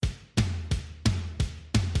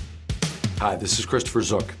Hi, this is Christopher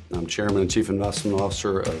Zook. I'm Chairman and Chief Investment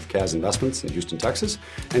Officer of CAZ Investments in Houston, Texas,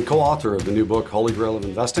 and co-author of the new book, Holy Grail of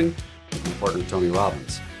Investing, with my partner, Tony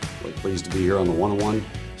Robbins. Really pleased to be here on the One-on-One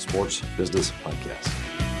Sports Business Podcast.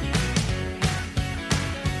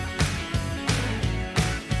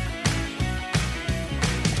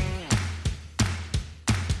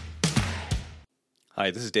 Hi,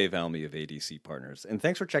 this is Dave Almy of ADC Partners, and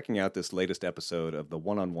thanks for checking out this latest episode of the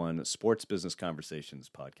One-on-One Sports Business Conversations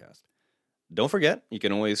podcast. Don't forget, you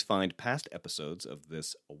can always find past episodes of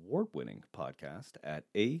this award-winning podcast at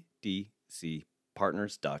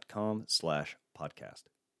adcpartners.com/podcast.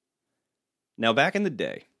 Now, back in the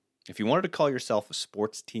day, if you wanted to call yourself a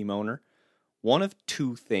sports team owner, one of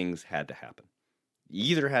two things had to happen.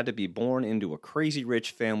 You either had to be born into a crazy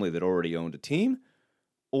rich family that already owned a team,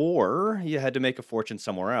 or you had to make a fortune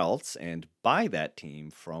somewhere else and buy that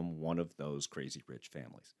team from one of those crazy rich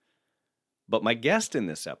families. But my guest in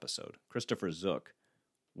this episode, Christopher Zook,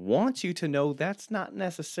 wants you to know that's not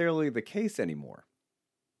necessarily the case anymore.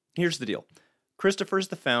 Here's the deal. Christopher's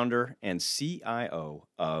the founder and CIO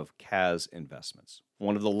of CAZ Investments,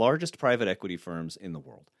 one of the largest private equity firms in the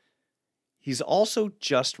world. He's also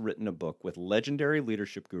just written a book with legendary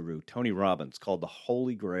leadership guru Tony Robbins called The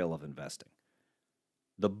Holy Grail of Investing.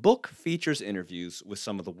 The book features interviews with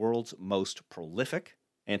some of the world's most prolific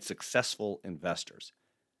and successful investors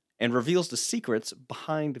and reveals the secrets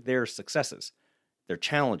behind their successes, their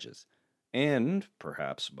challenges, and,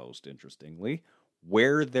 perhaps most interestingly,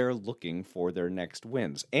 where they're looking for their next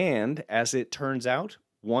wins. And, as it turns out,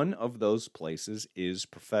 one of those places is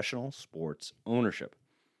professional sports ownership.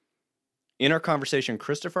 In our conversation,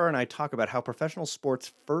 Christopher and I talk about how professional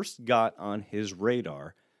sports first got on his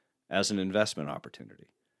radar as an investment opportunity.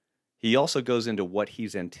 He also goes into what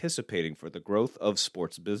he's anticipating for the growth of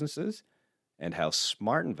sports businesses and how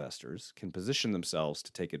smart investors can position themselves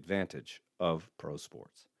to take advantage of pro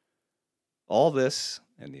sports. All this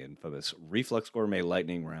and the infamous Reflex Gourmet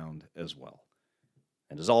Lightning Round as well.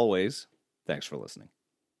 And as always, thanks for listening.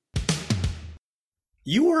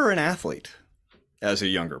 You were an athlete as a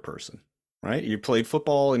younger person, right? You played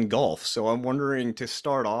football and golf. So I'm wondering, to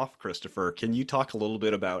start off, Christopher, can you talk a little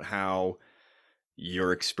bit about how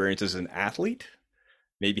your experience as an athlete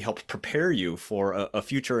maybe helped prepare you for a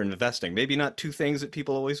future in investing? Maybe not two things that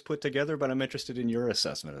people always put together, but I'm interested in your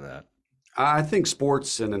assessment of that. I think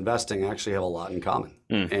sports and investing actually have a lot in common.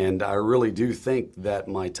 And I really do think that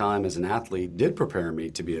my time as an athlete did prepare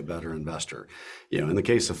me to be a better investor. You know, in the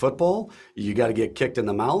case of football, you got to get kicked in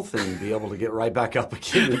the mouth and be able to get right back up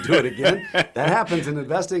again and do it again. That happens in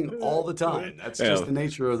investing all the time. That's just the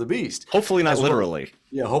nature of the beast. Hopefully not literally.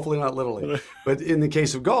 Yeah, hopefully not literally. But in the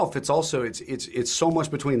case of golf, it's also it's so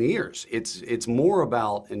much between the ears. It's more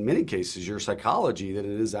about, in many cases, your psychology than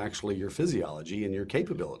it is actually your physiology and your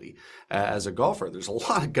capability as a golfer. There's a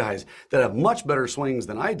lot of guys that have much better swings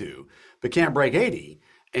than I do, but can't break 80.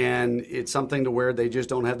 And it's something to where they just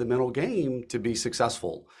don't have the mental game to be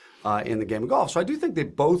successful in the game of golf. So I do think they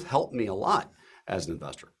both helped me a lot as an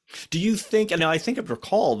investor. Do you think, and I think I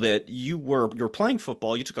recall that you were playing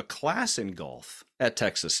football, you took a class in golf at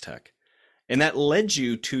Texas Tech, and that led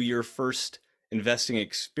you to your first investing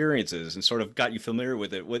experiences and sort of got you familiar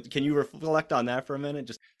with it. Can you reflect on that for a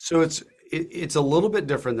minute? So it's a little bit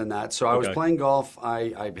different than that. So I was playing golf.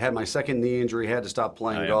 I had my second knee injury, had to stop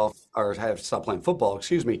playing golf, or had to stop playing football,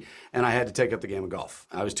 and I had to take up the game of golf.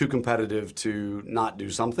 I was too competitive to not do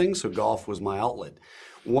something, so golf was my outlet.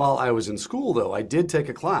 While I was in school, though, I did take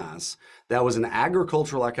a class that was in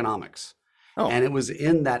agricultural economics. And it was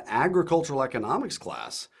in that agricultural economics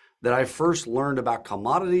class that I first learned about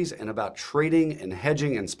commodities and about trading and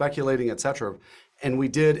hedging and speculating, et cetera. And we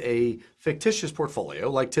did a fictitious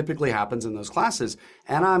portfolio, like typically happens in those classes.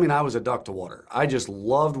 And I mean, I was a duck to water. I just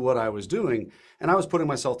loved what I was doing. And I was putting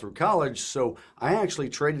myself through college. So I actually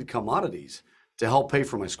traded commodities to help pay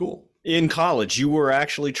for my school. In college, you were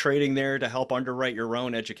actually trading there to help underwrite your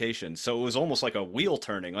own education. So it was almost like a wheel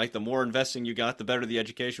turning. Like the more investing you got, the better the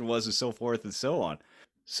education was, and so forth and so on.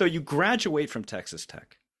 So you graduate from Texas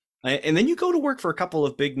Tech. And then you go to work for a couple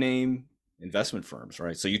of big name investment firms,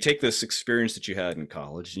 right? So you take this experience that you had in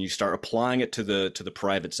college and you start applying it to the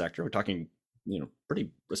private sector. We're talking, pretty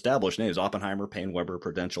established names: Oppenheimer, Payne Weber,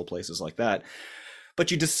 Prudential, places like that. But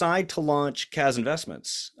you decide to launch CAZ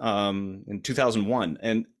Investments in 2001.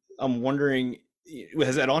 And I'm wondering,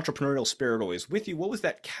 has that entrepreneurial spirit always with you? What was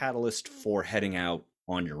that catalyst for heading out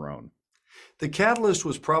on your own? The catalyst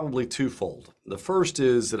was probably twofold. The first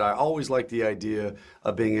is that I always liked the idea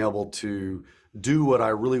of being able to do what I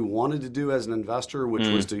really wanted to do as an investor, which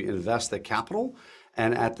was to invest the capital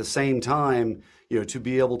and at the same time, to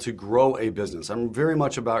be able to grow a business. I'm very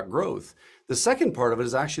much about growth. The second part of it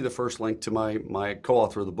is actually the first link to my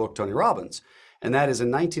co-author of the book, Tony Robbins. And that is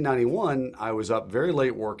in 1991, I was up very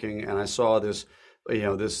late working and I saw this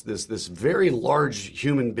very large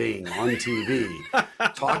human being on TV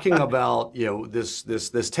talking about,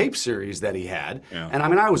 this tape series that he had. Yeah. And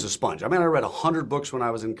I was a sponge. I read 100 books when I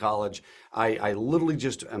was in college. I literally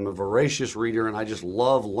just am a voracious reader and I just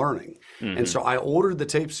love learning. Mm-hmm. And so I ordered the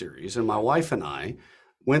tape series and my wife and I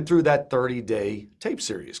went through that 30-day tape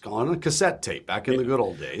series on a cassette tape back in the good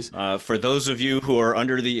old days. For those of you who are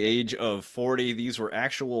under the age of 40, these were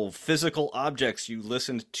actual physical objects you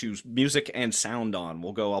listened to music and sound on.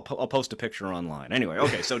 I'll post a picture online. Anyway,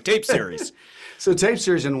 okay, so tape series. So tape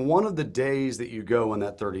series, and one of the days that you go on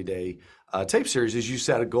that 30-day tape series is you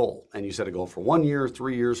set a goal. And you set a goal for 1 year,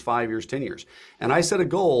 3 years, 5 years, 10 years. And I set a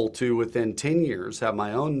goal to, within 10 years, have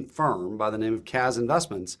my own firm by the name of CAZ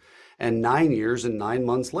Investments. And 9 years and 9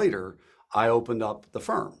 months later, I opened up the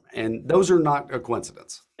firm. And those are not a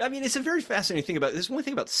coincidence. It's a very fascinating thing there's one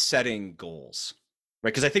thing about setting goals,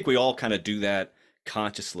 right? Because I think we all kind of do that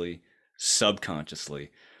consciously, subconsciously.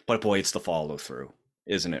 But boy, it's the follow through,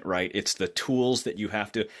 isn't it, right? It's the tools that you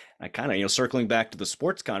have to, I kind of, circling back to the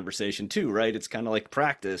sports conversation too, right? It's kind of like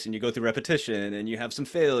practice and you go through repetition and you have some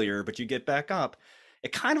failure, but you get back up.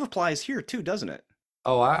 It kind of applies here too, doesn't it?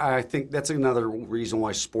 Oh, I think that's another reason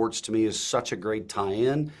why sports to me is such a great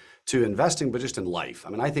tie-in to investing, but just in life.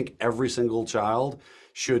 I think every single child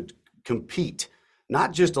should compete,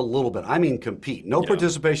 not just a little bit. Compete. No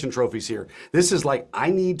participation trophies here. This is like, I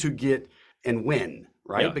need to get and win,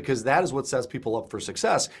 right? Yeah. Because that is what sets people up for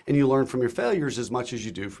success. And you learn from your failures as much as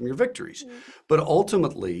you do from your victories. Mm-hmm. But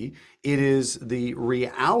ultimately, it is the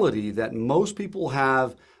reality that most people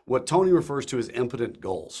have what Tony refers to as impotent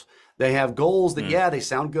goals. They have goals that, they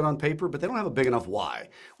sound good on paper, but they don't have a big enough why.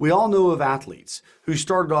 We all know of athletes who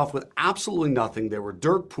started off with absolutely nothing. They were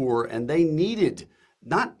dirt poor and they needed,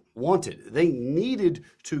 not wanted, they needed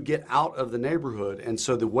to get out of the neighborhood. And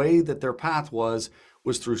so the way that their path was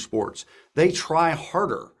through sports. They try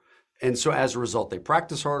harder. And so as a result, they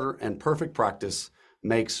practice harder, and perfect practice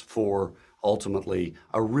makes for ultimately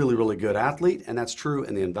a really, really good athlete. And that's true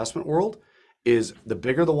in the investment world. Is the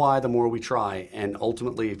bigger the why, the more we try. And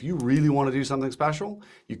ultimately, if you really want to do something special,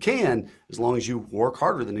 you can, as long as you work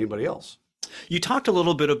harder than anybody else. You talked a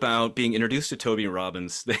little bit about being introduced to Tony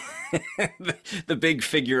Robbins, the big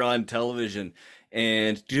figure on television,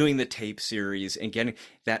 and doing the tape series and getting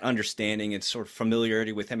that understanding and sort of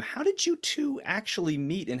familiarity with him. How did you two actually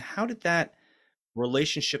meet, and how did that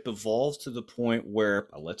relationship evolve to the point where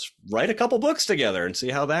let's write a couple books together and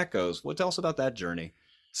see how that goes? Tell us about that journey.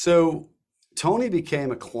 So Tony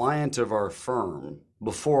became a client of our firm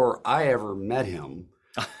before I ever met him.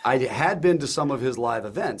 I had been to some of his live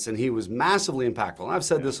events, and he was massively impactful. And I've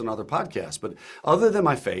said this on other podcasts, but other than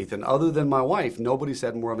my faith and other than my wife, nobody's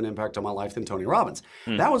had more of an impact on my life than Tony Robbins.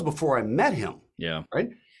 That was before I met him. Yeah. Right.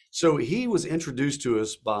 So he was introduced to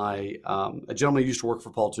us by a gentleman who used to work for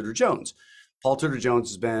Paul Tudor Jones. Paul Tudor Jones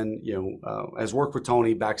has been, has worked with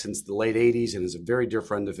Tony back since the late 80s and is a very dear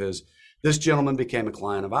friend of his. This gentleman became a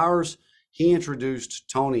client of ours. He introduced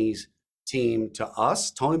Tony's team to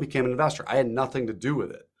us. Tony became an investor. I had nothing to do with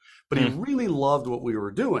it, but he really loved what we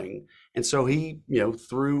were doing. And so he,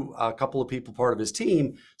 through a couple of people, part of his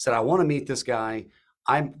team, said, I want to meet this guy.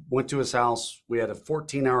 I went to his house. We had a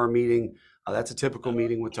 14-hour meeting. That's a typical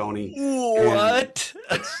meeting with Tony. What?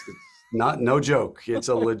 It's no joke. It's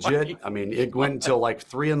a legit, it went until like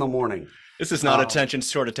 3 a.m. This is not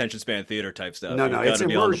short attention span theater type stuff. No, it's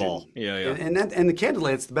immersion. On the ball. Yeah. And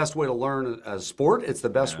candidly, it's the best way to learn a sport. It's the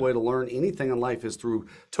best way to learn anything in life is through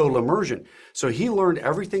total immersion. So he learned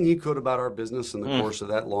everything he could about our business in the course of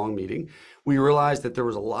that long meeting. We realized that there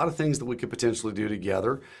was a lot of things that we could potentially do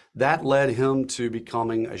together. That led him to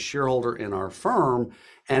becoming a shareholder in our firm.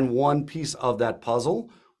 And one piece of that puzzle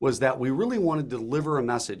was that we really wanted to deliver a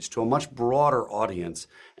message to a much broader audience.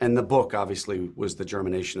 And the book, obviously, was the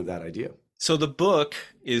germination of that idea. So the book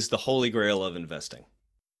is the Holy Grail of Investing,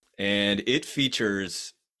 and it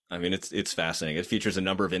features, it's fascinating. It features a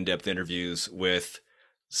number of in-depth interviews with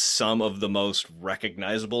some of the most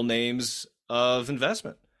recognizable names of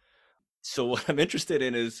investment. So what I'm interested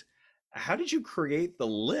in is, how did you create the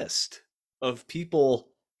list of people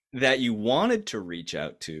that you wanted to reach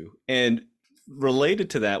out to? And related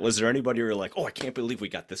to that, was there anybody who were like, oh, I can't believe we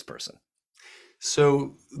got this person?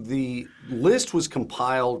 So the list was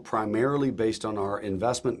compiled primarily based on our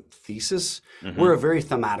investment thesis. We're a very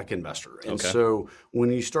thematic investor. And so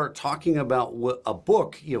when you start talking about what a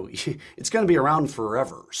book, it's going to be around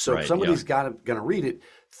forever. So if somebody's going to read it,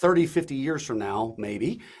 30, 50 years from now,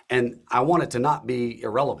 maybe, and I want it to not be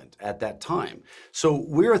irrelevant at that time. So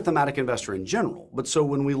we're a thematic investor in general. But so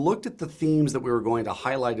when we looked at the themes that we were going to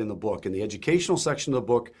highlight in the book, in the educational section of the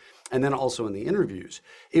book, and then also in the interviews,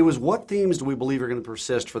 it was what themes do we believe are going to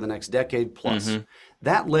persist for the next decade plus? Mm-hmm.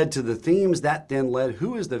 That led to the themes that then led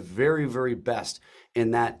who is the very, very best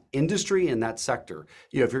in that industry, in that sector.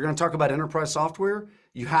 If you're going to talk about enterprise software,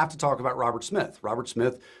 you have to talk about Robert Smith. Robert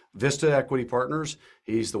Smith, Vista Equity Partners.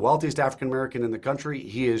 He's the wealthiest African-American in the country.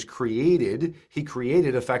 He created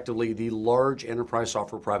effectively the large enterprise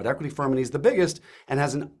software private equity firm, and he's the biggest and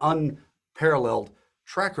has an unparalleled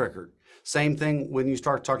track record. Same thing when you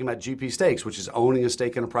start talking about GP Stakes, which is owning a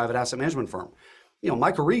stake in a private asset management firm.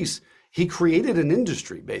 Michael Reese, he created an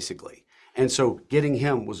industry basically. And so getting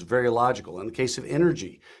him was very logical. In the case of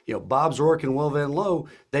energy, Bob Zork and Will Van Loo,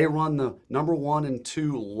 they run the number 1 and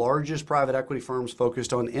 2 largest private equity firms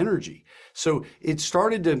focused on energy. So it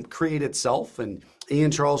started to create itself, and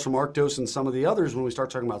Ian Charles from Arctos and some of the others, when we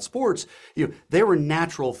start talking about sports, they were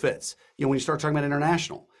natural fits. When you start talking about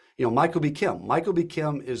international, Michael B. Kim. Michael B.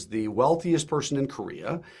 Kim is the wealthiest person in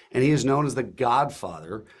Korea, and he is known as the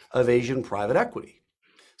godfather of Asian private equity.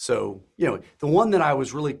 So, the one that I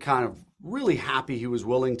was really happy he was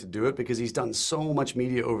willing to do it, because he's done so much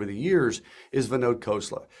media over the years, is Vinod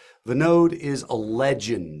Khosla. Vinod is a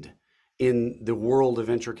legend in the world of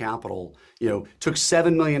venture capital. Took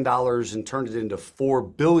 $7 million and turned it into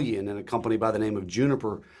 $4 billion in a company by the name of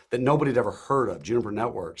Juniper that nobody had ever heard of, Juniper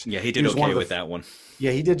Networks. Yeah, he did okay with that one.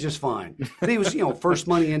 Yeah, he did just fine. But he was, first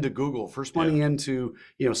money into Google, first money into,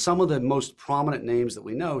 some of the most prominent names that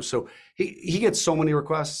we know. So he gets so many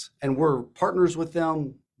requests, and we're partners with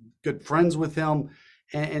them, good friends with him.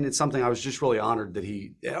 And it's something I was just really honored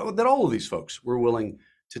that all of these folks were willing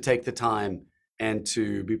to take the time and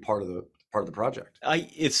to be part of the project.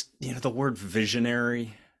 It's the word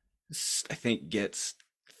visionary, I think, gets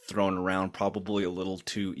thrown around probably a little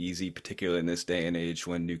too easy, particularly in this day and age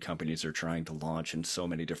when new companies are trying to launch in so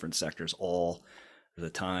many different sectors all the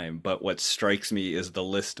time. But what strikes me is the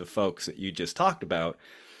list of folks that you just talked about.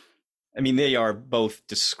 I mean, they are both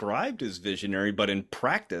described as visionary, but in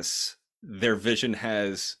practice, their vision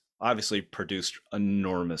has obviously produced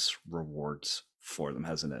enormous rewards for them,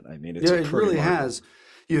 hasn't it? I mean, it really has.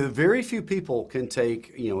 Very few people can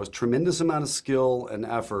take, a tremendous amount of skill and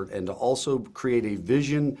effort and to also create a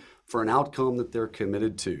vision for an outcome that they're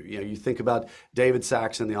committed to. You think about David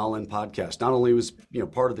Sachs and the All In podcast. Not only was,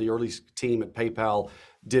 part of the early team at PayPal,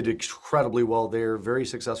 did incredibly well there, very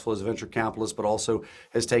successful as a venture capitalist, but also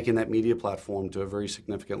has taken that media platform to a very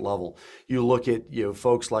significant level. You look at,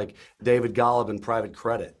 folks like David Golub in private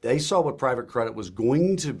credit. They saw what private credit was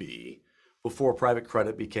going to be before private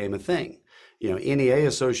credit became a thing. NEA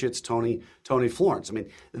Associates, Tony Florence. I mean,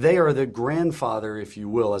 they are the grandfather, if you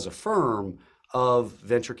will, as a firm of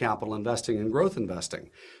venture capital investing and growth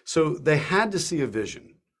investing. So they had to see a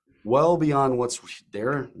vision well beyond what's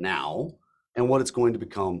there now and what it's going to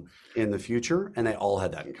become in the future, and they all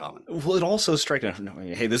had that in common. Well, it also strikes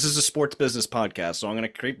me, hey, this is a sports business podcast, so I'm going to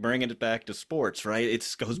keep bringing it back to sports, right?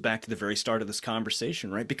 It goes back to the very start of this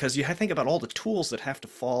conversation, right? Because you think about all the tools that have to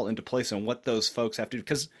fall into place and what those folks have to do,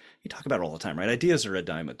 because you talk about it all the time, right? Ideas are a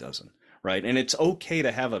dime a dozen, right? And it's okay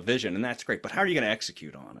to have a vision, and that's great, but how are you going to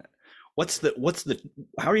execute on it?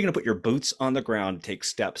 How are you going to put your boots on the ground and take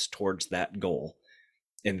steps towards that goal?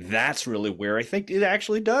 And that's really where I think it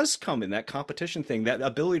actually does come in, that competition thing, that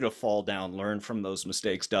ability to fall down, learn from those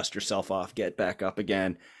mistakes, dust yourself off, get back up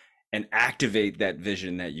again, and activate that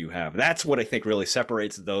vision that you have. That's what I think really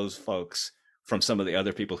separates those folks from some of the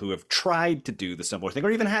other people who have tried to do the similar thing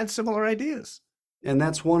or even had similar ideas. And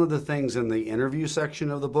that's one of the things in the interview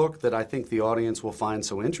section of the book that I think the audience will find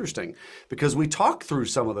so interesting, because we talk through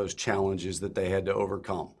some of those challenges that they had to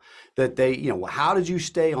overcome, that they, how did you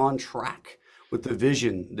stay on track with the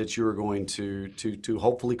vision that you were going to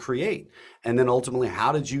hopefully create? And then ultimately,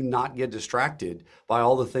 how did you not get distracted by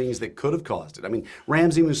all the things that could have caused it? I mean,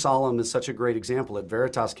 Ramzi Musalam is such a great example at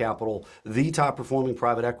Veritas Capital, the top performing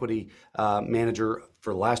private equity manager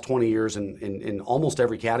for the last 20 years in almost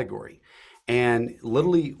every category. And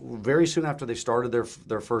literally very soon after they started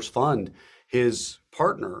their first fund, his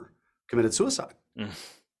partner committed suicide.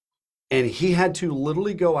 And he had to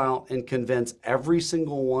literally go out and convince every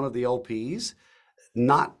single one of the LPs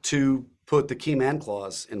not to put the key man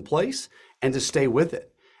clause in place and to stay with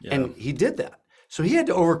it. Yeah. And he did that. So he had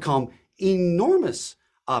to overcome enormous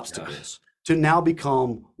obstacles to now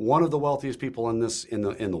become one of the wealthiest people in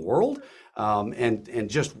the world, and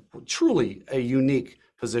just truly a unique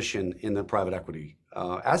position in the private equity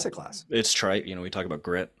asset class. It's trite. We talk about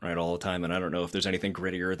grit, right, all the time. And I don't know if there's anything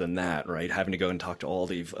grittier than that, right? Having to go and talk to all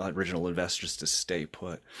the original investors to stay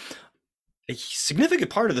put. A significant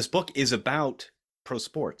part of this book is about pro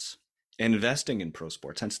sports and investing in pro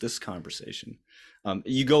sports, hence this conversation.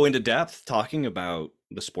 You go into depth talking about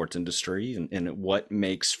the sports industry and what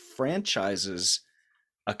makes franchises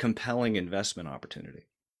a compelling investment opportunity.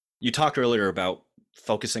 You talked earlier about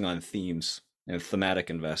focusing on themes and thematic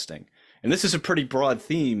investing. And this is a pretty broad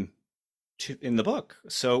theme in the book.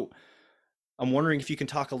 So I'm wondering if you can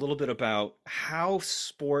talk a little bit about how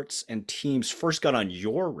sports and teams first got on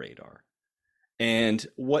your radar and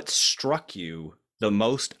what struck you the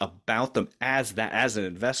most about them as an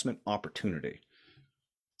investment opportunity.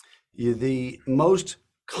 The most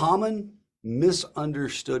common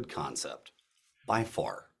misunderstood concept by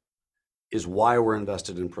far is why we're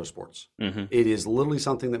invested in pro sports. Mm-hmm. It is literally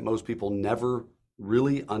something that most people never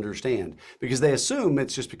really understand because they assume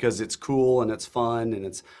it's just because it's cool and it's fun and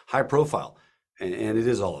it's high profile. And it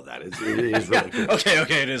is all of that. It is really cool.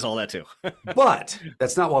 Okay, it is all that too. But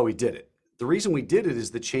that's not why we did it. The reason we did it is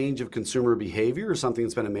the change of consumer behavior is something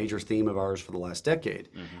that's been a major theme of ours for the last decade.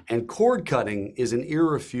 Mm-hmm. And cord cutting is an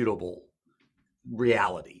irrefutable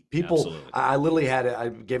reality. People, absolutely. I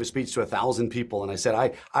gave a speech to 1,000 people and I said,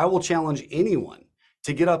 I will challenge anyone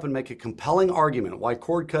to get up and make a compelling argument why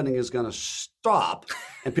cord cutting is going to stop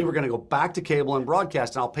and people are going to go back to cable and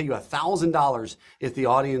broadcast, and I'll pay you $1,000 if the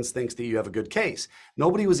audience thinks that you have a good case.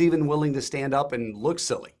 Nobody was even willing to stand up and look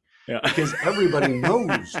silly because everybody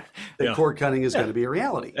knows that cord cutting is going to be a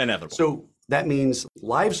reality. Inevitable. So that means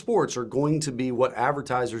live sports are going to be what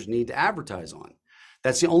advertisers need to advertise on.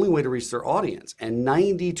 That's the only way to reach their audience. And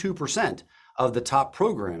 92% of the top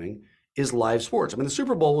programming is live sports. I mean, the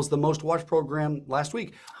Super Bowl was the most watched program last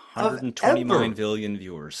week. 129 billion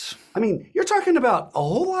viewers. I mean, you're talking about a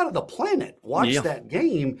whole lot of the planet watched that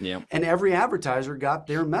game, and every advertiser got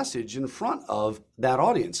their message in front of that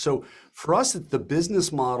audience. So for us, the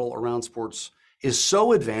business model around sports is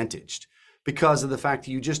so advantaged because of the fact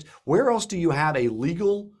that where else do you have a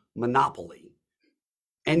legal monopoly?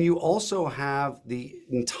 And you also have the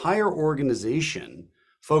entire organization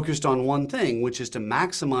focused on one thing, which is to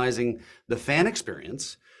maximizing the fan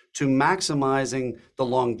experience, to maximizing the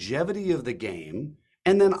longevity of the game.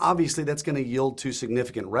 And then obviously that's going to yield to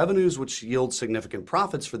significant revenues, which yield significant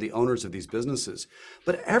profits for the owners of these businesses.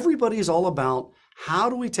 But everybody is all about how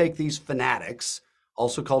do we take these fanatics,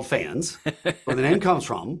 also called fans, where the name comes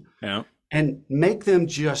from, and make them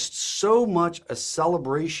just so much a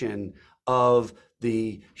celebration of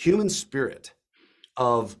the human spirit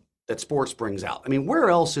that sports brings out. I mean, where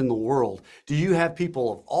else in the world do you have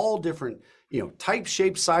people of all different, types,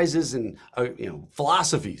 shapes, sizes, and,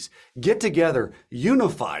 philosophies get together,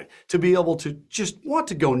 unified, to be able to just want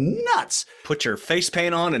to go nuts? Put your face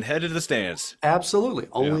paint on and head to the stands. Absolutely.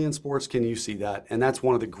 Only in sports can you see that. And that's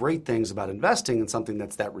one of the great things about investing in something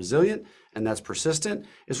that's that resilient and that's persistent,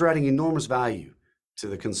 is we're adding enormous value to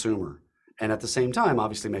the consumer. And at the same time,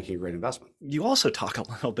 obviously making a great investment. You also talk a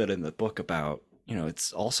little bit in the book about,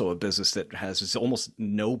 it's also a business that has almost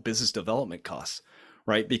no business development costs,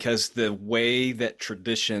 right? Because the way that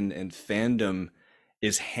tradition and fandom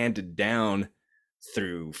is handed down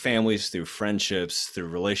through families, through friendships, through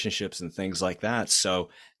relationships and things like that. So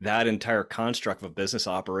that entire construct of a business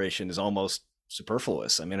operation is almost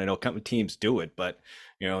superfluous. I mean, I know company teams do it, but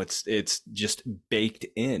it's just baked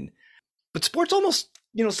in. But sports almost,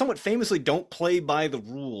 somewhat famously don't play by the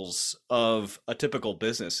rules of a typical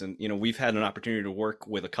business. And, we've had an opportunity to work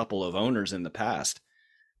with a couple of owners in the past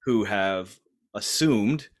who have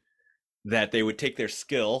assumed that they would take their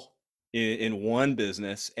skill in one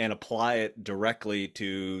business and apply it directly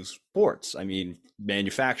to sports. I mean,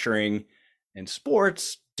 manufacturing and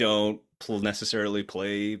sports don't necessarily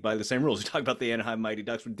play by the same rules. We talk about the Anaheim Mighty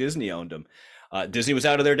Ducks when Disney owned them. Disney was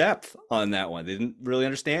out of their depth on that one. They didn't really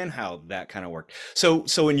understand how that kind of worked.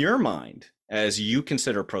 So in your mind, as you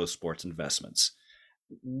consider pro sports investments,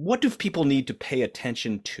 what do people need to pay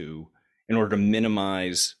attention to in order to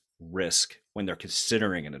minimize risk when they're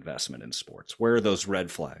considering an investment in sports? Where are those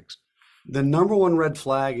red flags? The number one red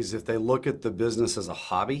flag is if they look at the business as a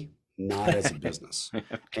hobby, not as a business. Okay.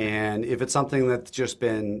 And if it's something that's just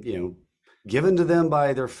been, given to them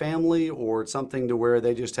by their family, or it's something to where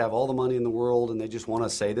they just have all the money in the world and they just want to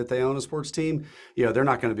say that they own a sports team, they're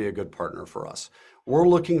not going to be a good partner for us. We're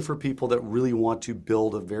looking for people that really want to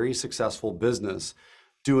build a very successful business,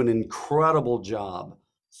 do an incredible job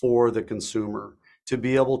for the consumer, to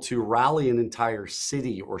be able to rally an entire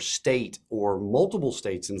city or state or multiple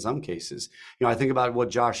states in some cases. I think about what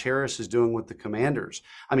Josh Harris is doing with the Commanders.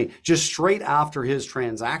 I mean, just straight after his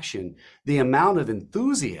transaction, the amount of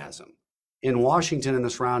enthusiasm in Washington and the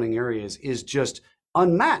surrounding areas is just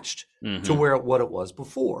unmatched to what it was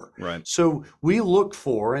before. Right. So we look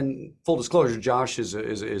for, and full disclosure, Josh is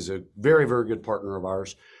a very, very good partner of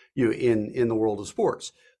ours, in the world of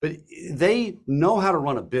sports. But they know how to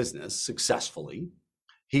run a business successfully.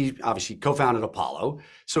 He obviously co-founded Apollo,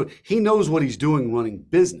 so he knows what he's doing running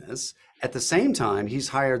business. At the same time, he's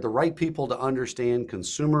hired the right people to understand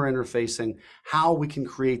consumer interfacing, how we can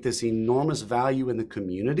create this enormous value in the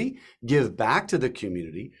community, give back to the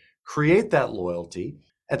community, create that loyalty.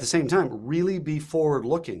 At the same time, really be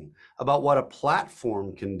forward-looking about what a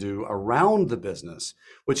platform can do around the business,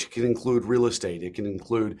 which can include real estate. It can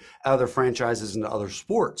include other franchises into other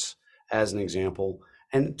sports, as an example.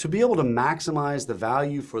 And to be able to maximize the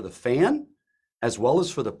value for the fan, as well as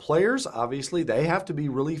for the players, obviously, they have to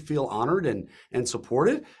really feel honored and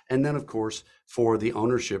supported. And then, of course, for the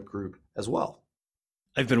ownership group as well.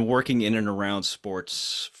 I've been working in and around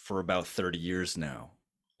sports for about 30 years now.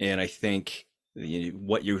 And I think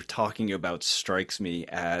what you're talking about strikes me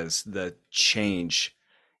as the change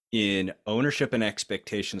in ownership and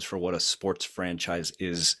expectations for what a sports franchise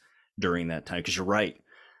is during that time. Because you're right.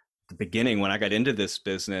 At the beginning, when I got into this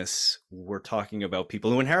business, we're talking about people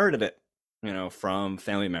who inherited it, from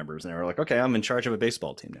family members. And they were like, okay, I'm in charge of a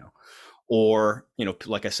baseball team now. Or,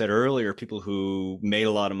 like I said earlier, people who made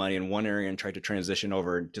a lot of money in one area and tried to transition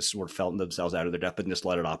over and just sort of felt themselves out of their depth and just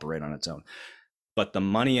let it operate on its own. But the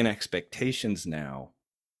money and expectations now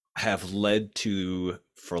have led to,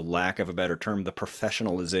 for lack of a better term, the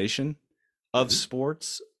professionalization of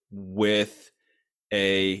sports with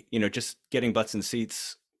just getting butts in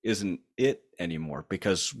seats isn't it anymore,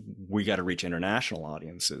 because we got to reach international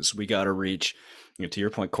audiences. We got to reach, to your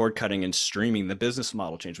point, cord cutting and streaming. The business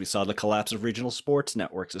model change. We saw the collapse of regional sports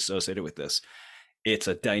networks associated with this. It's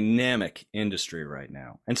a dynamic industry right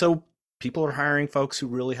now. And so people are hiring folks who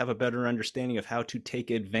really have a better understanding of how to take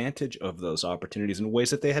advantage of those opportunities in ways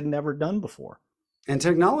that they had never done before. And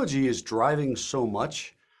technology is driving so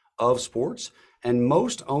much of sports, and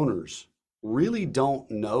most owners really don't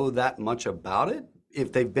know that much about it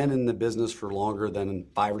if they've been in the business for longer than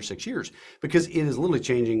 5 or 6 years, because it is literally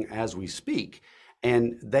changing as we speak.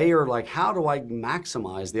 And they are like, how do I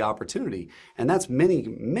maximize the opportunity? And that's many,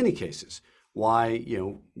 many cases why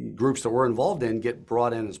groups that we're involved in get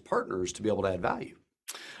brought in as partners to be able to add value.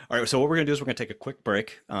 All right, so what we're going to do is we're going to take a quick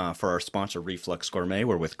break for our sponsor, Reflux Gourmet.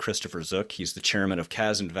 We're with Christopher Zook. He's the chairman of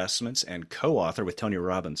CAZ Investments and co-author with Tony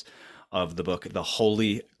Robbins of the book, The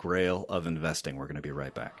Holy Grail of Investing. We're going to be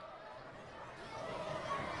right back.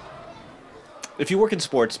 If you work in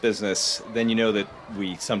sports business, then you know that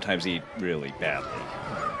we sometimes eat really badly.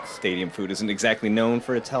 Stadium food isn't exactly known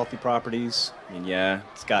for its healthy properties. I mean, yeah,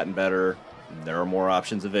 it's gotten better. There are more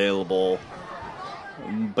options available.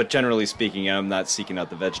 But generally speaking, I'm not seeking out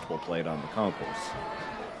the vegetable plate on the concourse.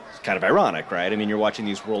 It's kind of ironic, right? I mean, you're watching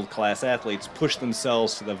these world-class athletes push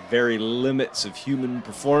themselves to the very limits of human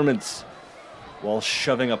performance while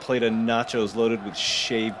shoving a plate of nachos loaded with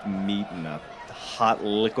shaved meat and a hot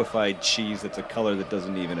liquefied cheese that's a color that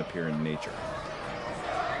doesn't even appear in nature.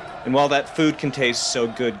 And while that food can taste so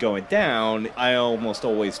good going down, I almost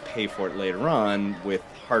always pay for it later on with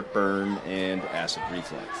heartburn and acid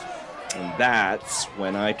reflux. And that's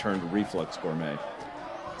when I turned to Reflux Gourmet.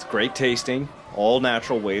 It's great tasting, all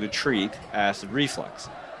natural way to treat acid reflux.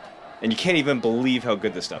 And you can't even believe how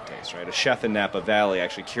good this stuff tastes, right? A chef in Napa Valley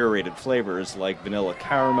actually curated flavors like vanilla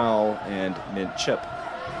caramel and mint chip.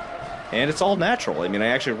 And it's all natural. I mean, I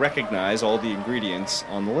actually recognize all the ingredients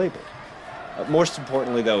on the label. Most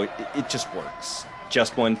importantly, though, it just works.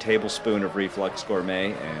 Just 1 tablespoon of Reflux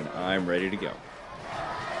Gourmet, and I'm ready to go.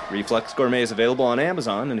 Reflux Gourmet is available on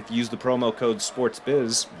Amazon, and if you use the promo code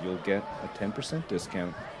SPORTSBIZ, you'll get a 10%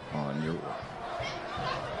 discount on your order.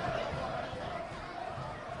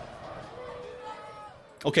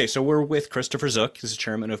 Okay, so we're with Christopher Zook. He's the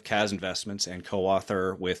chairman of CAZ Investments and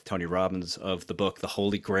co-author with Tony Robbins of the book, The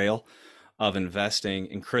Holy Grail of Investing.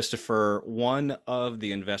 And Christopher, one of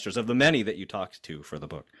the investors, of the many that you talked to for the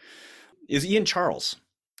book, is Ian Charles.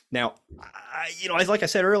 Now, like I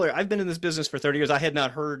said earlier, I've been in this business for 30 years. I had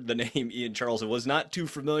not heard the name Ian Charles. I was not too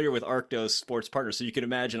familiar with Arctos Sports Partners, so you can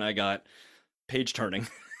imagine I got page turning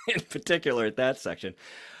in particular at that section.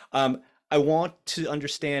 I want to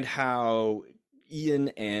understand how Ian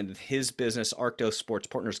and his business, Arctos Sports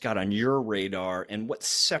Partners, got on your radar and what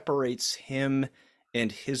separates him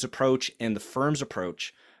and his approach and the firm's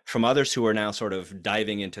approach from others who are now sort of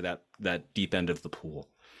diving into that deep end of the pool?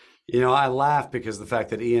 I laugh because the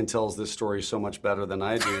fact that Ian tells this story so much better than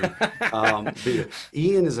I do.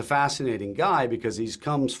 Ian is a fascinating guy because he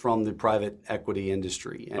comes from the private equity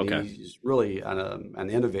industry, and he's really an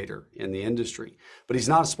innovator in the industry. But he's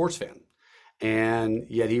not a sports fan, and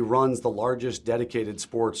yet he runs the largest dedicated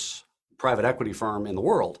sports private equity firm in the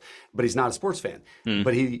world, but he's not a sports fan.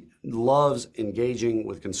 But he loves engaging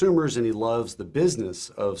with consumers, and he loves the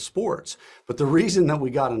business of sports. But the reason that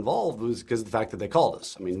we got involved was because of the fact that they called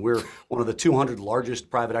us. I mean, we're one of the 200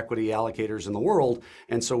 largest private equity allocators in the world,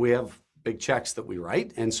 and so we have big checks that we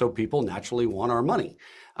write, and so people naturally want our money.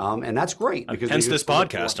 And that's great because hence this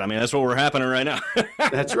podcast. I mean, that's what we're happening right now.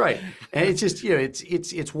 That's right. And it's just,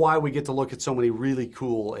 it's why we get to look at so many really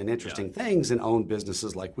cool and interesting things and own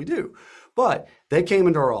businesses like we do. But they came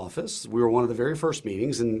into our office. We were one of the very first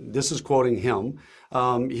meetings, and this is quoting him.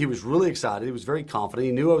 He was really excited. He was very confident.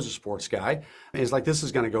 He knew I was a sports guy. And he's like, this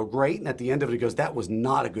is going to go great. And at the end of it, he goes, that was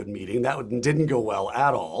not a good meeting. That didn't go well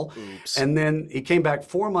at all. Oops. And then he came back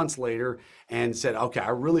 4 months later and said, okay, I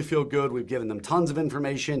really feel good. We've given them tons of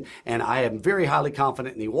information, and I am very highly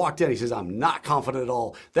confident. And he walked in, he says, I'm not confident at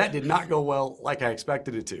all. That did not go well like I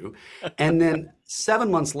expected it to. And then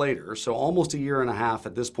 7 months later, so almost a year and a half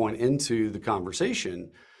at this point into the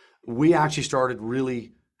conversation, we actually started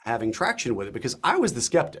really having traction with it because I was the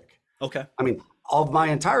skeptic. Okay. I mean, of my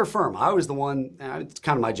entire firm, I was the one, it's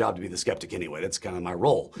kind of my job to be the skeptic anyway. That's kind of my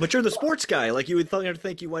role. But you're the sports guy. Like you would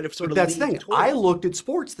think you might have sort of. That's the thing. I looked at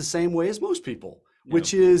sports the same way as most people,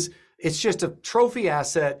 which is it's just a trophy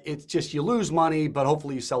asset. It's just you lose money, but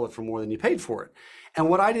hopefully you sell it for more than you paid for it. And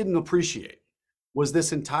what I didn't appreciate was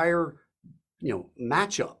this entire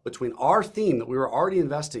matchup between our theme that we were already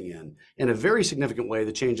investing in a very significant way,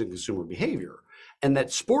 the change in consumer behavior, and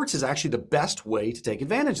that sports is actually the best way to take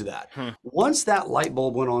advantage of that. Once that light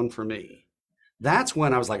bulb went on for me, that's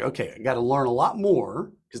when I was like, okay, I got to learn a lot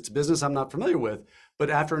more because it's a business I'm not familiar with.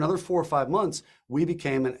 But after another 4 or 5 months, we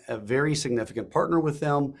became a very significant partner with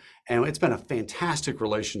them. And it's been a fantastic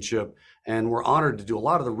relationship. And we're honored to do a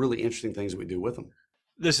lot of the really interesting things that we do with them.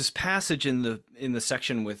 There's this passage in the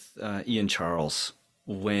section with Ian Charles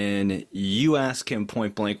when you ask him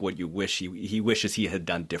point blank what you wish he wishes he had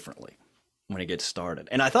done differently when he gets started.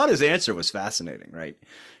 And I thought his answer was fascinating, right?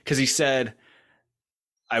 Because he said,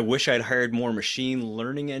 I wish I'd hired more machine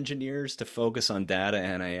learning engineers to focus on data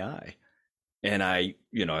and AI. And I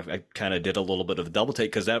kind of did a little bit of a double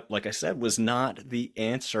take because that, like I said, was not the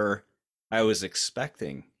answer I was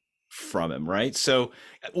expecting from him, right? So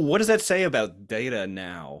what does that say about data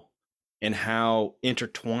now and how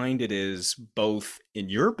intertwined it is both in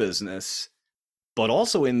your business but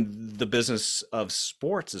also in the business of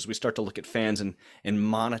sports as we start to look at fans and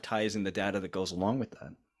monetizing the data that goes along with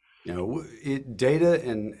that? Data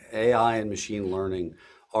and AI and machine learning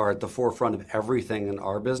are at the forefront of everything in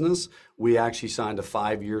our business. We actually signed a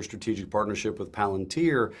 5-year strategic partnership with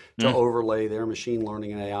Palantir to overlay their machine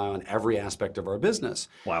learning and AI on every aspect of our business.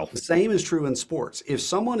 Wow. The same is true in sports. If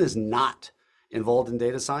someone is not involved in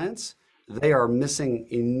data science, they are missing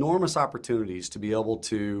enormous opportunities to be able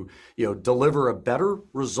to, deliver a better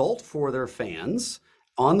result for their fans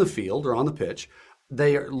on the field or on the pitch.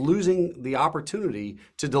 They are losing the opportunity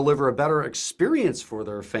to deliver a better experience for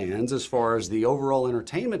their fans as far as the overall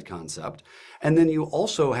entertainment concept. And then you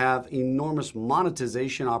also have enormous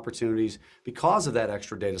monetization opportunities because of that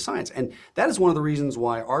extra data science. And that is one of the reasons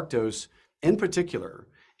why Arctos in particular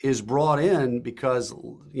is brought in because,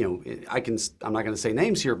 I'm not going to say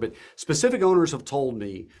names here, but specific owners have told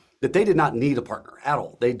me that they did not need a partner at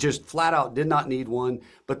all. They just flat out did not need one,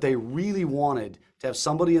 but they really wanted to have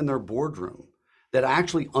somebody in their boardroom that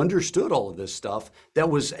actually understood all of this stuff, that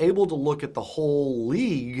was able to look at the whole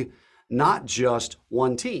league, not just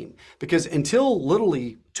one team. Because until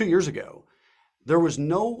literally 2 years ago, there was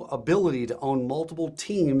no ability to own multiple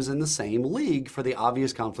teams in the same league for the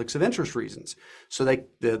obvious conflicts of interest reasons. So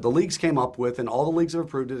the leagues came up with, and all the leagues have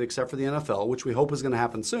approved it except for the NFL, which we hope is going to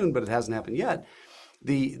happen soon, but it hasn't happened yet.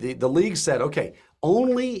 The league said, okay,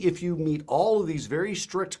 only if you meet all of these very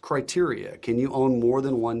strict criteria can you own more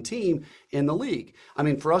than one team in the league. I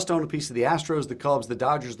mean, for us to own a piece of the Astros, the Cubs, the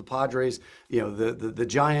Dodgers, the Padres, the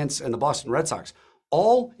Giants, and the Boston Red Sox,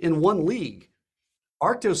 all in one league,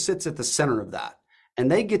 Arctos sits at the center of that.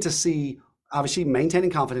 And they get to see, obviously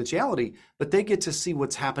maintaining confidentiality, but they get to see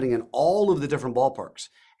what's happening in all of the different ballparks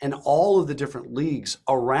and all of the different leagues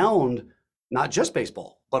around not just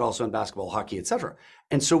baseball, but also in basketball, hockey, et cetera.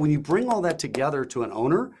 And so when you bring all that together to an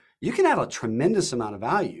owner, you can add a tremendous amount of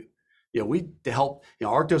value we helped,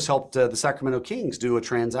 Arctos helped the Sacramento Kings do a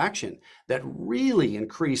transaction that really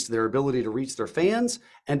increased their ability to reach their fans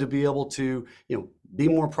and to be able to, be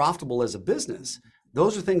more profitable as a business.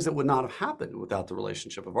 Those are things that would not have happened without the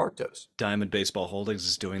relationship of Arctos. Diamond Baseball Holdings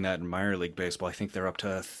is doing that in minor league baseball. I think they're up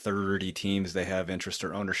to 30 teams they have interest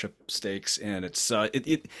or ownership stakes in.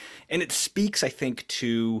 It speaks, I think,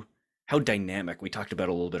 to how dynamic, we talked about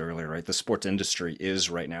a little bit earlier, right? The sports industry is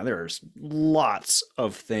right now. There's lots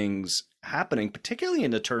of things happening, particularly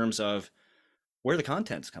in the terms of where the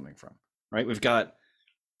content's coming from, right? We've got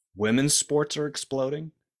women's sports are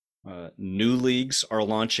exploding. New leagues are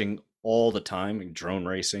launching all the time. Like drone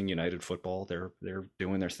racing, United Football, they're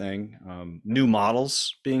doing their thing. New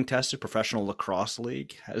models being tested. Professional Lacrosse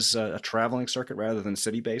League has a traveling circuit rather than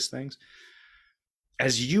city-based things.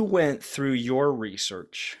 As you went through your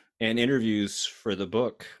research and interviews for the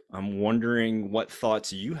book, I'm wondering what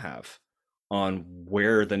thoughts you have on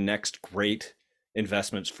where the next great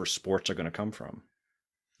investments for sports are going to come from.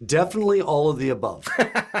 Definitely all of the above.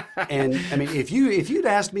 And I mean, if you'd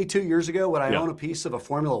asked me 2 years ago, would I own a piece of a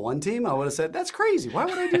Formula One team? I would have said, that's crazy. Why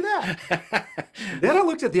would I do that? Then I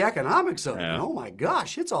looked at the economics of it. And, oh my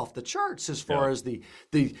gosh, it's off the charts as far as the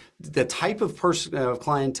type of person,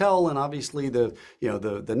 clientele, and obviously the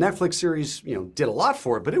Netflix series, did a lot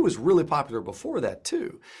for it, but it was really popular before that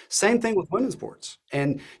too. Same thing with women's sports,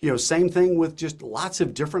 and same thing with just lots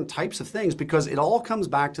of different types of things, because it all comes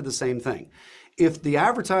back to the same thing. If the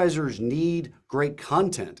advertisers need great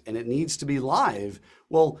content and it needs to be live,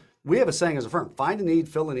 well, we have a saying as a firm: find a need,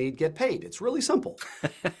 fill a need, get paid. It's really simple.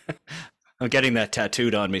 I'm getting that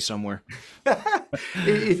tattooed on me somewhere.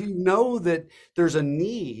 If you know that there's a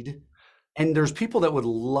need and there's people that would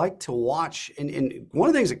like to watch, and one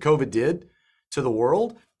of the things that COVID did to the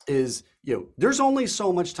world is, there's only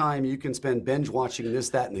so much time you can spend binge watching this,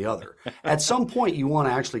 that, and the other. At some point, you want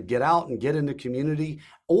to actually get out and get into community,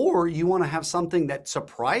 or you want to have something that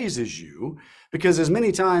surprises you, because as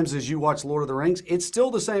many times as you watch Lord of the Rings, it's still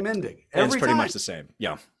the same ending. It's pretty much the same.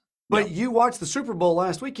 Yeah. But you watched the Super Bowl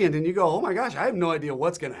last weekend and you go, oh my gosh, I have no idea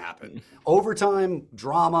what's going to happen. Overtime,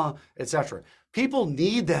 drama, etc. People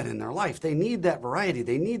need that in their life. They need that variety.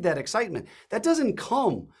 They need that excitement. That doesn't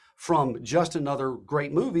come from just another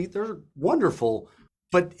great movie. They're wonderful,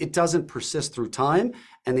 but it doesn't persist through time.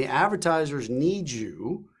 And the advertisers need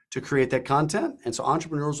you to create that content. And so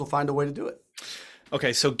entrepreneurs will find a way to do it.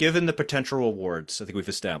 Okay, so given the potential rewards, I think we've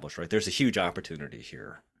established, right, there's a huge opportunity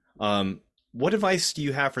here. What advice do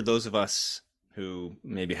you have for those of us who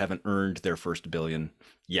maybe haven't earned their first billion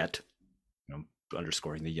yet,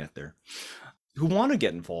 underscoring the yet there, who want to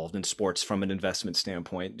get involved in sports from an investment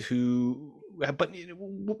standpoint, but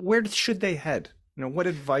where should they head? What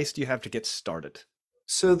advice do you have to get started?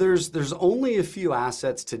 So there's only a few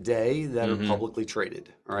assets today that are publicly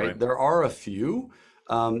traded. All right. There are a few.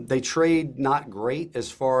 They trade not great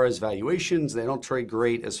as far as valuations. They don't trade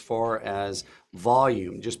great as far as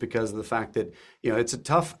volume, just because of the fact that, it's a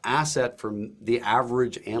tough asset for the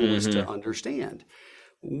average analyst to understand.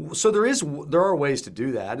 So there are ways to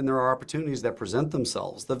do that, and there are opportunities that present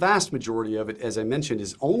themselves. The vast majority of it, as I mentioned,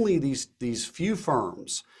 is only these few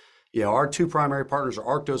firms. Our two primary partners are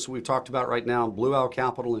Arctos, we've talked about right now, and Blue Owl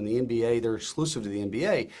Capital and the NBA. They're exclusive to the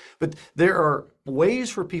NBA. But there are ways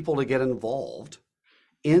for people to get involved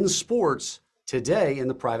in sports today in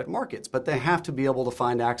the private markets, but they have to be able to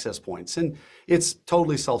find access points. And it's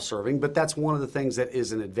totally self-serving, but that's one of the things that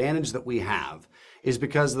is an advantage that we have, is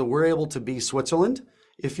because we're able to be Switzerland,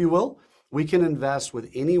 if you will. We can invest with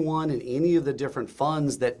anyone in any of the different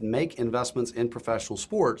funds that make investments in professional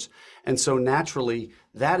sports. And so naturally,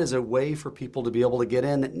 that is a way for people to be able to get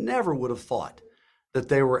in that never would have thought that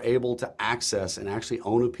they were able to access and actually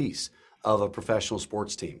own a piece of a professional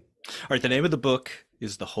sports team. All right, the name of the book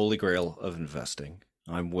is The Holy Grail of Investing.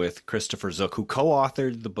 I'm with Christopher Zook, who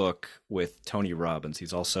co-authored the book with Tony Robbins.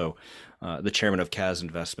 He's also the chairman of CAZ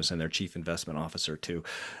Investments and their chief investment officer too.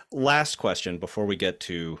 Last question before we get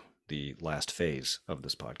to the last phase of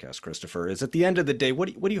this podcast, Christopher, is at the end of the day, what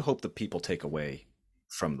do you hope that people take away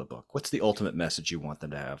from the book? What's the ultimate message you want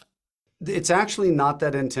them to have? It's actually not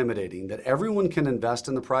that intimidating, that everyone can invest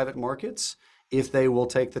in the private markets if they will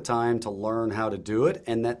take the time to learn how to do it,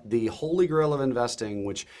 and that the Holy Grail of Investing,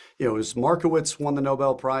 which, is Markowitz won the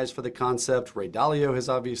Nobel Prize for the concept. Ray Dalio has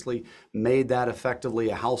obviously made that effectively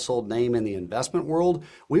a household name in the investment world.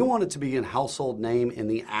 We want it to be a household name in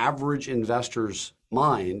the average investor's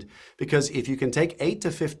mind, because if you can take 8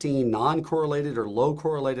 to 15 non-correlated or low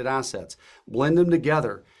correlated assets, blend them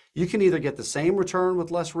together, you can either get the same return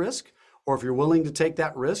with less risk, or if you're willing to take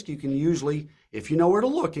that risk, you can usually, if you know where to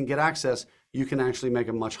look and get access, you can actually make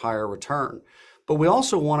a much higher return. But we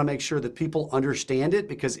also want to make sure that people understand it,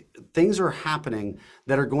 because things are happening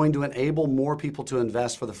that are going to enable more people to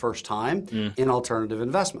invest for the first time in alternative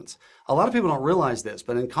investments. A lot of people don't realize this,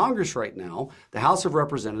 but in Congress right now, the House of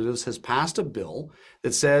Representatives has passed a bill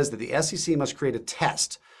that says that the SEC must create a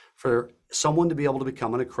test for someone to be able to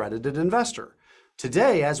become an accredited investor.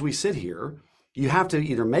 Today, as we sit here, you have to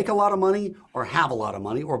either make a lot of money or have a lot of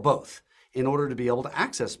money or both in order to be able to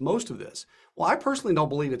access most of this. Well, I personally don't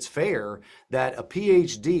believe it's fair that a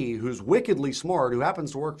PhD who's wickedly smart, who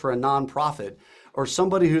happens to work for a nonprofit, or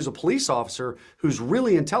somebody who's a police officer who's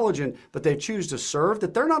really intelligent, but they choose to serve,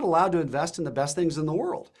 that they're not allowed to invest in the best things in the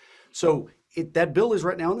world. So that bill is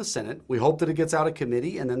right now in the Senate. We hope that it gets out of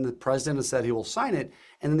committee, and then the president has said he will sign it,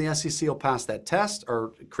 and then the SEC will pass that test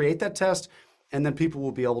or create that test, and then people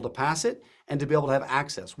will be able to pass it and to be able to have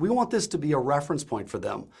access. We want this to be a reference point for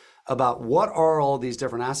them about what are all these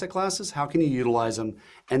different asset classes, how can you utilize them,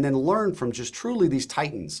 and then learn from just truly these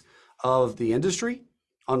titans of the industry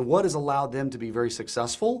on what has allowed them to be very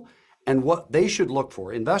successful and what they should look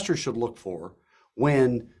for, investors should look for,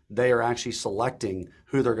 when they are actually selecting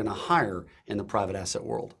who they're going to hire in the private asset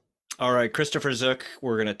world. All right, Christopher Zook,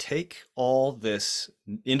 we're going to take all this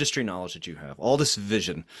industry knowledge that you have, all this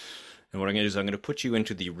vision, and what I'm going to do is I'm going to put you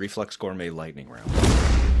into the Reflex Gourmet lightning round.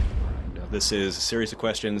 This is a series of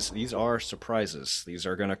questions. These are surprises. These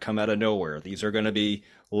are going to come out of nowhere. These are going to be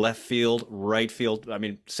left field, right field,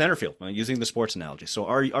 center field, using the sports analogy. So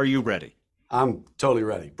are you ready? I'm totally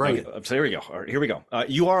ready. Bring it. So here we go. All right, here we go.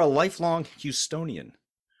 You are a lifelong Houstonian.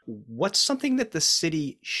 What's something that the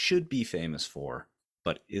city should be famous for,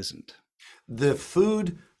 but isn't? The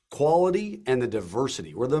food quality and the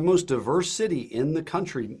diversity. We're the most diverse city in the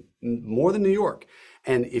country, more than New York.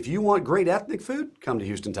 And if you want great ethnic food, come to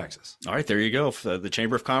Houston, Texas. All right, there you go. The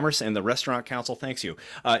Chamber of Commerce and the Restaurant Council thanks you.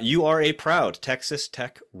 You are a proud Texas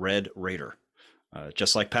Tech Red Raider.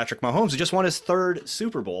 Just like Patrick Mahomes, who just won his 3rd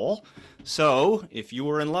Super Bowl. So if you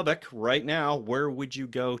were in Lubbock right now, where would you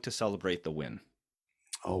go to celebrate the win?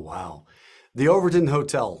 Oh, wow. The Overton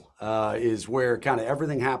Hotel is where kind of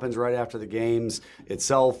everything happens right after the games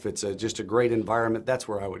itself. It's just a great environment. That's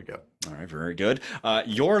where I would go. All right, very good.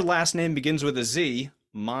 Your last name begins with a Z.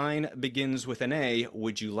 Mine begins with an A.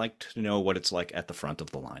 Would you like to know what it's like at the front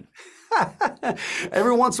of the line?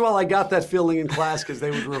 Every once in a while, I got that feeling in class because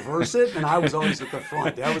they would reverse it, and I was always at the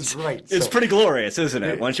front. That was great. It's pretty glorious, isn't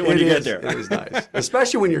it? When you get there. It is nice,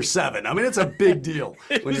 especially when you're 7. I mean, it's a big deal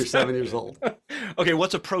when you're 7 years old. Okay,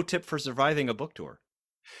 what's a pro tip for surviving a book tour?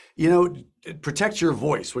 Protect your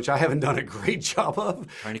voice, which I haven't done a great job of,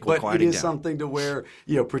 but it is something to where,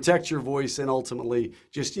 protect your voice and ultimately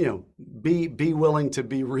just, be willing to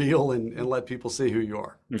be real and let people see who you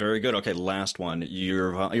are. Very good. Okay, last one.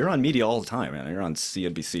 You're on media all the time, man. You're on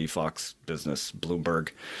CNBC, Fox Business,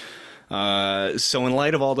 Bloomberg. So in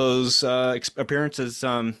light of all those appearances,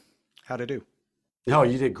 how'd I do? No,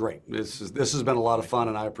 you did great. This has been a lot of fun,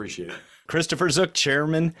 and I appreciate it. Christopher Zook,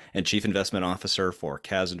 Chairman and Chief Investment Officer for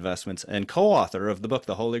CAZ Investments and co-author of the book,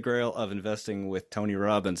 The Holy Grail of Investing with Tony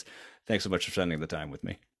Robbins. Thanks so much for spending the time with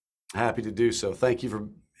me. Happy to do so. Thank you for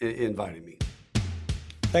inviting me.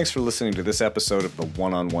 Thanks for listening to this episode of the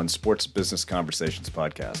One-on-One Sports Business Conversations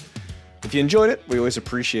podcast. If you enjoyed it, we always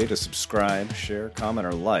appreciate a subscribe, share, comment,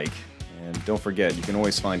 or like. And don't forget, you can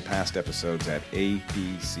always find past episodes at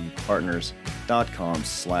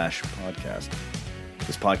abcpartners.com/podcast.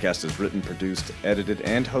 This podcast is written, produced, edited,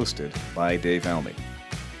 and hosted by Dave Almy.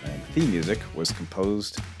 And theme music was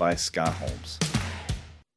composed by Scott Holmes.